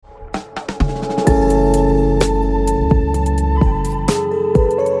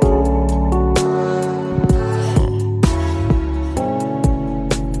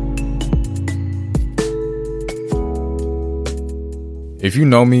If you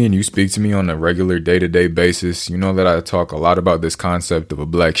know me and you speak to me on a regular day-to-day basis, you know that I talk a lot about this concept of a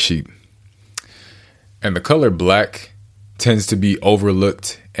black sheep. And the color black tends to be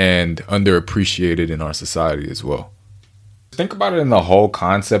overlooked and underappreciated in our society as well. Think about it, in the whole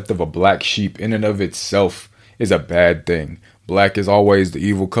concept of a black sheep in and of itself is a bad thing. Black is always the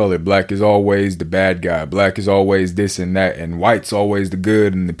evil color. Black is always the bad guy. Black is always this and that. And white's always the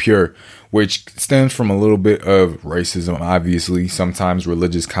good and the pure, which stems from a little bit of racism, obviously. Sometimes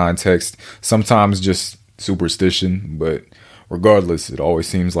religious context, sometimes just superstition. But regardless, it always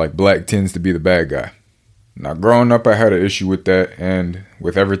seems like black tends to be the bad guy. Now, growing up, I had an issue with that. And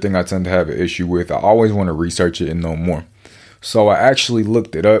with everything I tend to have an issue with, I always want to research it and know more. So I actually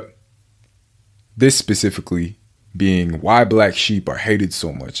looked it up. This specifically being why black sheep are hated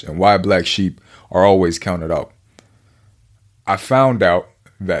so much and why black sheep are always counted out. I found out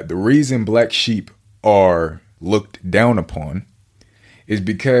that the reason black sheep are looked down upon is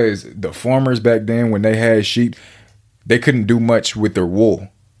because the farmers back then, when they had sheep, they couldn't do much with their wool,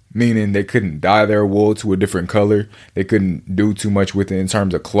 meaning they couldn't dye their wool to a different color. They couldn't do too much with it in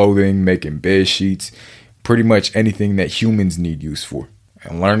terms of clothing, making bed sheets, pretty much anything that humans need use for.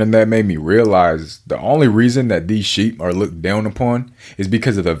 And learning that made me realize the only reason that these sheep are looked down upon is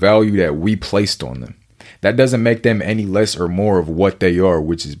because of the value that we placed on them. That doesn't make them any less or more of what they are,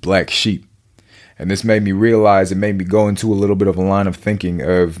 which is black sheep. And this made me realize, it made me go into a little bit of a line of thinking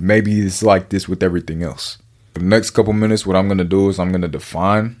of maybe it's like this with everything else. For the next couple minutes, what I'm going to do is I'm going to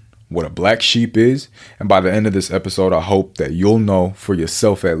define what a black sheep is. And by the end of this episode, I hope that you'll know for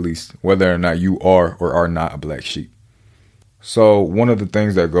yourself, at least, whether or not you are or are not a black sheep. So one of the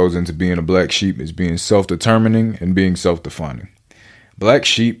things that goes into being a black sheep is being self-determining and being self-defining. Black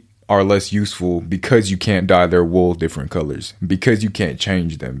sheep are less useful because you can't dye their wool different colors, because you can't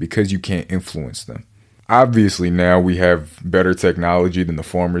change them, because you can't influence them. Obviously, now we have better technology than the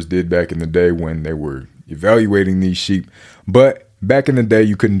farmers did back in the day when they were evaluating these sheep. But back in the day,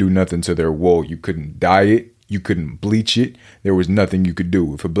 you couldn't do nothing to their wool. You couldn't dye it. You couldn't bleach it. There was nothing you could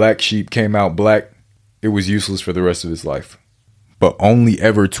do. If a black sheep came out black, it was useless for the rest of its life. But only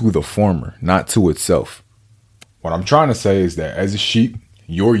ever to the farmer, not to itself. What I'm trying to say is that as a sheep,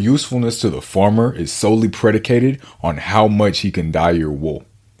 your usefulness to the farmer is solely predicated on how much he can dye your wool.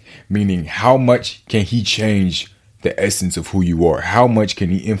 Meaning, how much can he change the essence of who you are? How much can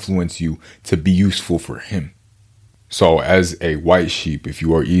he influence you to be useful for him? So as a white sheep, if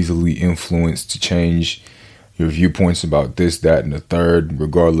you are easily influenced to change your viewpoints about this, that, and the third,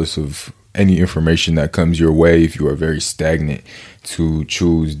 regardless of any information that comes your way, if you are very stagnant to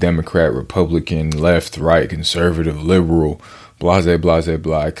choose Democrat, Republican, left, right, conservative, liberal, blase, blase,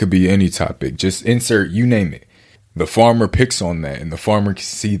 blah. It could be any topic. Just insert, you name it. The farmer picks on that and the farmer can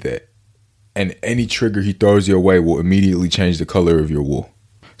see that. And any trigger he throws your way will immediately change the color of your wool.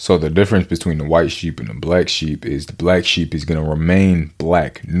 So the difference between the white sheep and the black sheep is the black sheep is going to remain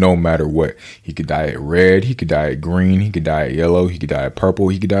black no matter what. He could dye it red, he could dye it green, he could dye it yellow, he could dye it purple,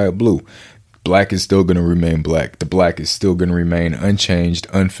 he could dye it blue. Black is still going to remain black. The black is still going to remain unchanged,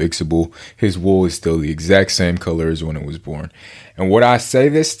 unfixable. His wool is still the exact same color as when it was born. And what I say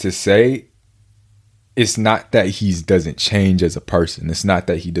this to say, it's not that he doesn't change as a person. It's not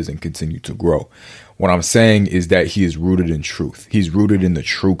that he doesn't continue to grow. What I'm saying is that he is rooted in truth. He's rooted in the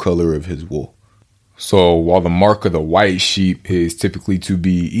true color of his wool. So while the mark of the white sheep is typically to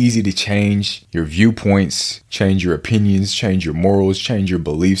be easy to change your viewpoints, change your opinions, change your morals, change your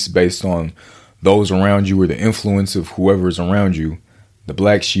beliefs based on those around you or the influence of whoever is around you, the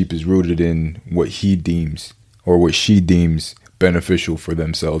black sheep is rooted in what he deems or what she deems beneficial for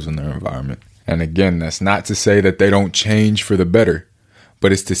themselves and their environment. And again, that's not to say that they don't change for the better.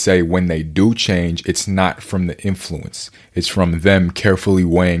 But it's to say when they do change, it's not from the influence. It's from them carefully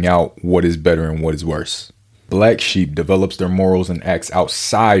weighing out what is better and what is worse. Black sheep develops their morals and acts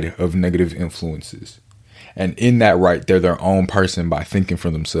outside of negative influences. And in that right, they're their own person by thinking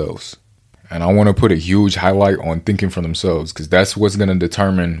for themselves. And I want to put a huge highlight on thinking for themselves because that's what's going to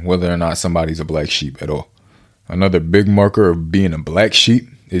determine whether or not somebody's a black sheep at all. Another big marker of being a black sheep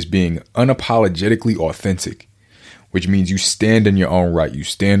is being unapologetically authentic. Which means you stand in your own right. You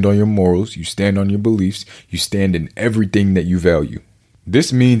stand on your morals. You stand on your beliefs. You stand in everything that you value.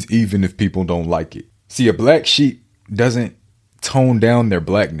 This means even if people don't like it. See, a black sheep doesn't tone down their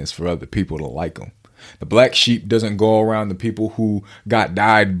blackness for other people to like them. The black sheep doesn't go around the people who got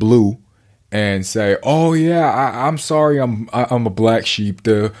dyed blue and say, "Oh yeah, I'm sorry, I'm a black sheep.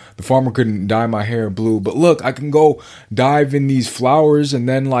 The farmer couldn't dye my hair blue, but look, I can go dive in these flowers and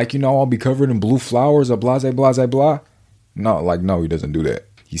then I'll be covered in blue flowers, or blase blase blah." No, he doesn't do that.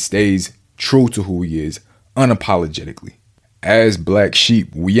 He stays true to who he is unapologetically. As black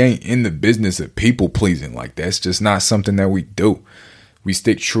sheep, we ain't in the business of people pleasing. Like, that's just not something that we do. We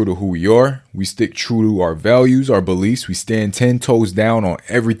stick true to who we are. We stick true to our values, our beliefs. We stand 10 toes down on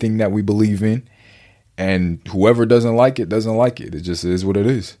everything that we believe in. And whoever doesn't like it, doesn't like it. It just is what it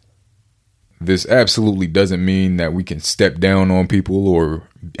is. This absolutely doesn't mean that we can step down on people or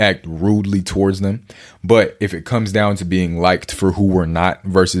act rudely towards them. But if it comes down to being liked for who we're not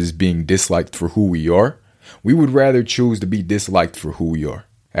versus being disliked for who we are, we would rather choose to be disliked for who we are.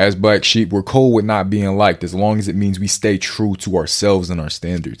 As black sheep, we're cool with not being liked as long as it means we stay true to ourselves and our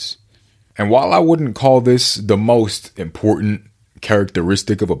standards. And while I wouldn't call this the most important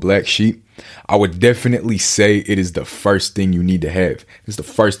characteristic of a black sheep, I would definitely say it is the first thing you need to have. It's the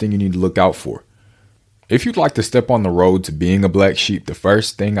first thing you need to look out for. If you'd like to step on the road to being a black sheep, the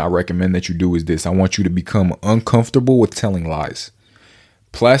first thing I recommend that you do is this. I want you to become uncomfortable with telling lies.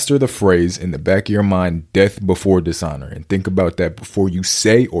 Plaster the phrase in the back of your mind, death before dishonor, and think about that before you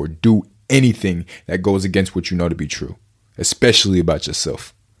say or do anything that goes against what you know to be true, especially about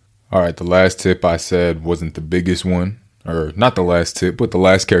yourself. All right, the last tip I said wasn't the biggest one, or not the last tip, but the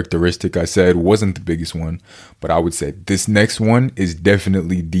last characteristic I said wasn't the biggest one, but I would say this next one is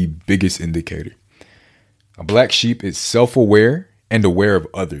definitely the biggest indicator. A black sheep is self-aware and aware of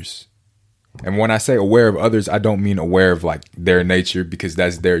others. And when I say aware of others, I don't mean aware of like their nature, because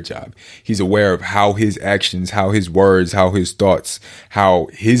that's their job. He's aware of how his actions, how his words, how his thoughts, how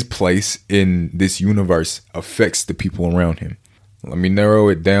his place in this universe affects the people around him. Let me narrow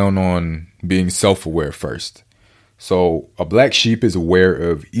it down on being self-aware first. So a black sheep is aware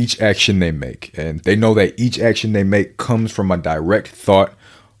of each action they make, and they know that each action they make comes from a direct thought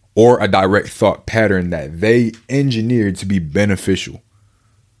or a direct thought pattern that they engineered to be beneficial.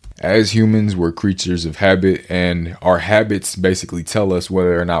 As humans, we're creatures of habit, and our habits basically tell us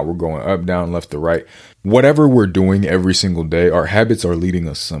whether or not we're going up, down, left, or right. Whatever we're doing every single day, our habits are leading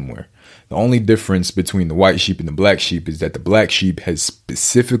us somewhere. The only difference between the white sheep and the black sheep is that the black sheep has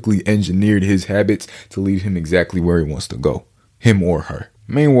specifically engineered his habits to lead him exactly where he wants to go, him or her.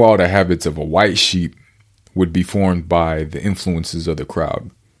 Meanwhile, the habits of a white sheep would be formed by the influences of the crowd.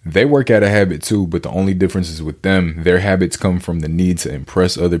 They work at a habit too, but the only difference is with them, their habits come from the need to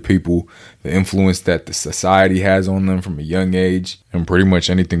impress other people, the influence that the society has on them from a young age, and pretty much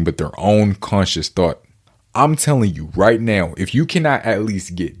anything but their own conscious thought. I'm telling you right now, if you cannot at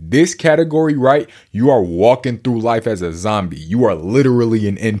least get this category right, you are walking through life as a zombie. You are literally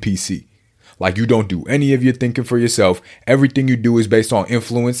an NPC. Like, you don't do any of your thinking for yourself. Everything you do is based on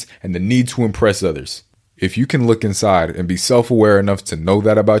influence and the need to impress others. If you can look inside and be self-aware enough to know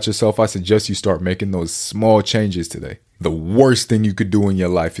that about yourself, I suggest you start making those small changes today. The worst thing you could do in your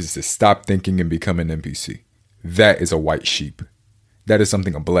life is to stop thinking and become an NPC. That is a white sheep. That is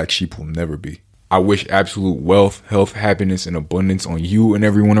something a black sheep will never be. I wish absolute wealth, health, happiness, and abundance on you and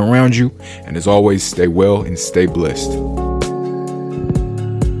everyone around you. And as always, stay well and stay blessed.